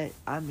people that,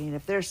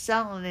 if they're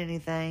selling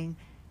anything,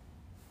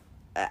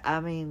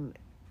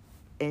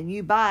 and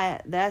you buy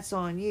it, that's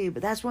on you.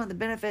 But that's one of the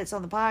benefits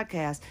on the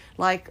podcast.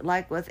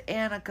 Like with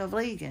Anna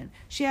Kovlegan.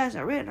 She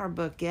hasn't written her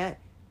book yet,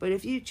 but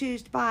if you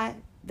choose to buy it,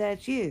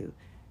 that's you.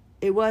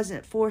 It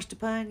wasn't forced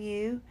upon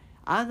you.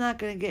 I'm not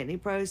going to get any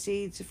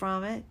proceeds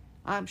from it.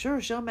 I'm sure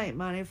she'll make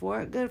money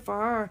for it. Good for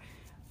her.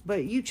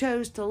 But you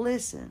chose to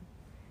listen.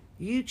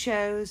 You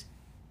chose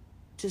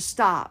to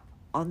stop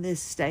on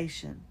this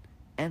station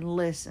and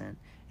listen.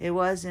 It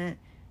wasn't,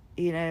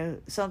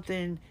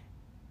 something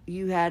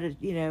you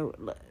had to,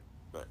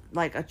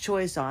 like a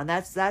choice on.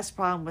 That's the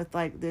problem with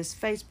like this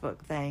Facebook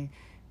thing.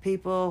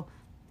 People,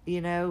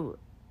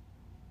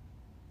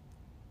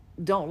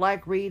 don't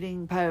like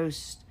reading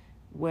posts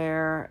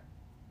where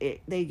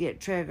they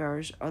get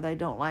triggers, or they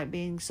don't like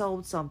being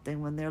sold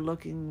something when they're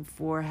looking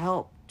for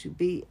help to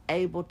be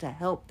able to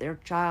help their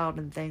child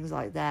and things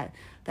like that.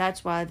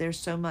 That's why there's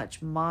so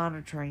much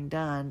monitoring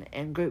done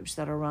in groups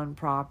that are run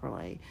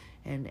properly.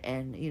 And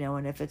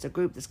if it's a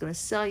group that's going to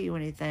sell you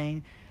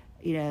anything,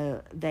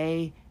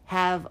 they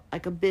have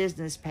like a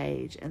business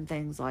page and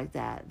things like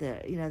that.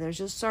 There's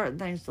just certain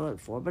things to look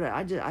for. But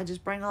I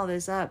just bring all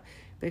this up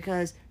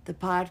because the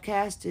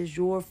podcast is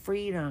your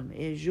freedom,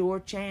 is your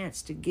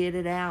chance to get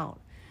it out,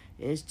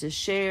 is to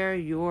share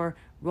your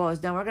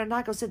roles. Now, we're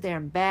not going to sit there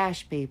and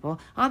bash people.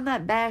 I'm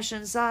not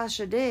bashing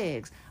Sasha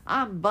Diggs.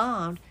 I'm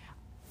bummed.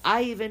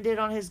 I even did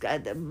on his...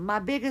 My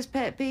biggest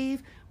pet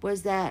peeve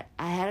was that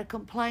I had a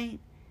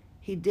complaint.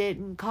 He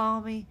didn't call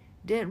me,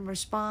 didn't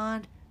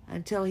respond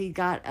until he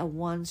got a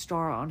 1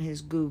 star on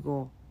his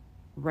Google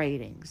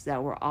ratings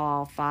that were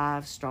all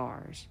 5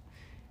 stars.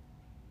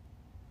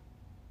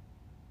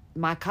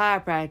 My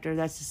chiropractor,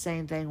 that's the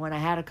same thing. When I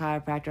had a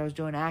chiropractor, I was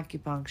doing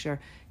acupuncture.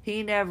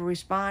 He never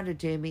responded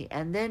to me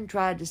and then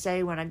tried to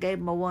say when I gave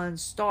him a 1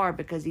 star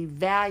because he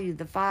valued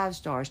the 5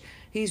 stars.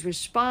 He's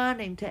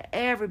responding to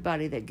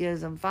everybody that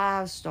gives him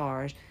 5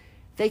 stars.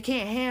 They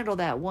can't handle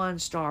that 1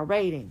 star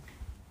rating.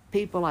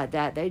 People like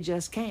that, they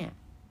just can't.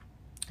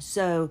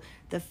 So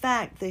the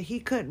fact that he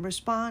couldn't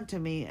respond to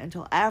me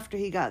until after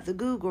he got the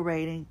Google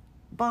rating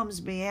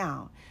bums me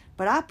out.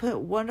 But I put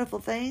wonderful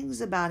things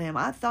about him.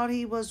 I thought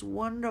he was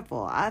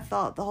wonderful. I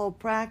thought the whole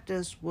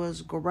practice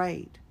was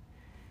great.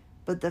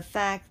 But the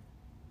fact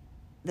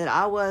that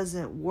I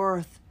wasn't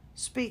worth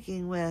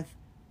speaking with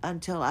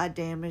until I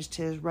damaged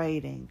his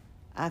rating,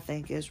 I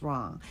think is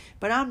wrong.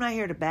 But I'm not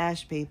here to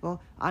bash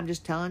people. I'm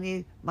just telling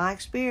you my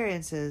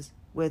experiences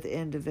with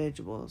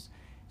individuals.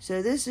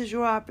 So this is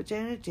your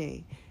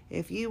opportunity.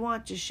 If you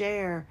want to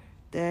share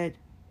that,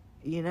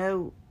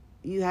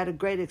 you had a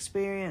great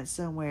experience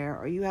somewhere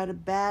or you had a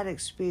bad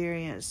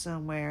experience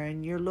somewhere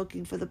and you're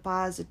looking for the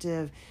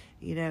positive,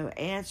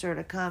 answer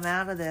to come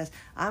out of this,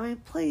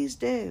 please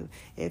do.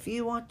 If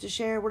you want to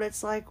share what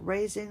it's like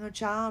raising a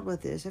child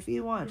with this, if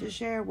you want to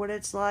share what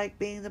it's like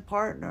being the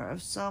partner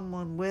of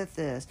someone with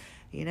this,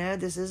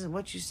 this isn't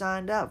what you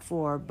signed up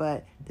for,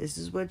 but this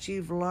is what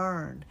you've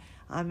learned.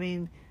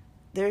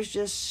 There's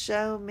just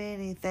so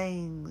many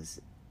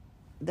things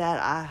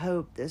that I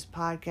hope this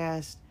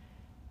podcast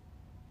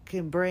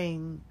can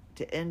bring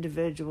to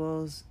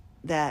individuals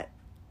that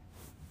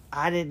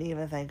I didn't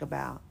even think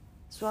about.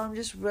 So I'm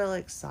just really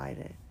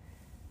excited.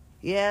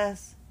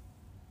 Yes,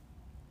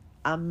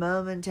 I'm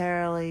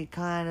momentarily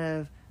kind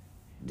of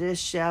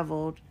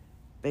disheveled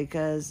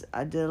because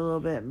I did a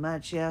little bit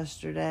much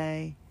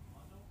yesterday.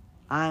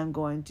 I'm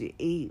going to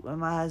eat when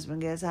my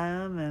husband gets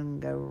home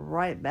and go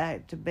right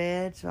back to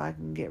bed so I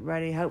can get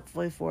ready,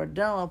 hopefully, for a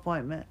dental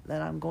appointment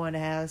that I'm going to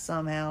have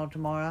somehow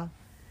tomorrow.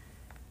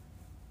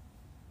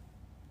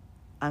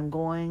 I'm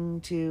going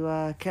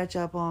to catch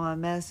up on my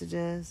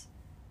messages.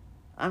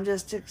 I'm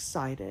just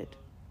excited.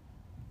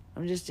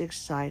 I'm just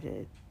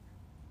excited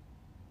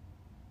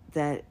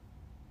that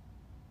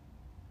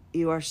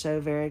you are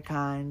so very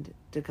kind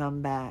to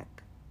come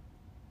back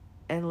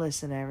and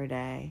listen every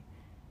day.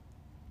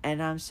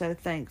 And I'm so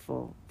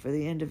thankful for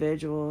the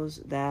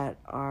individuals that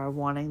are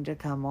wanting to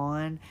come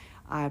on.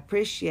 I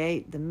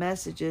appreciate the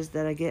messages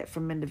that I get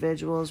from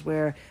individuals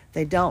where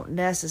they don't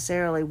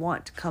necessarily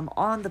want to come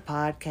on the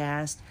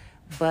podcast,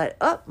 but,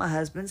 my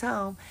husband's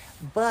home,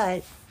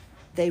 but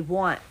they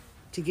want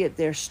to get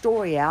their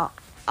story out.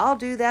 I'll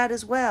do that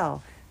as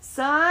well.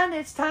 Son,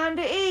 it's time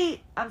to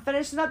eat. I'm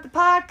finishing up the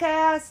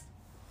podcast.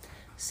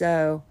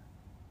 So,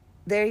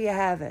 there you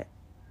have it.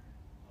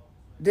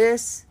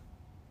 This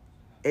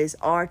is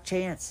our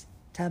chance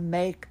to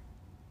make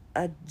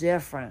a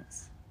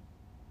difference.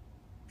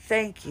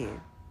 Thank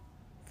you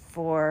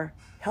for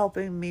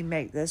helping me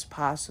make this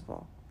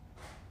possible.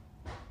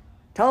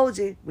 Told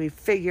you we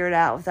figure it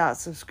out without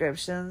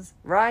subscriptions,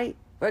 right?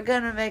 We're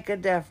going to make a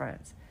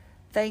difference.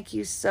 Thank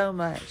you so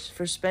much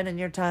for spending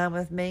your time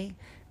with me.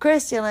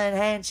 Christy Lynn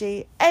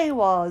Hanchy,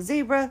 AWOL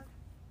Zebra.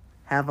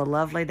 Have a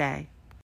lovely day.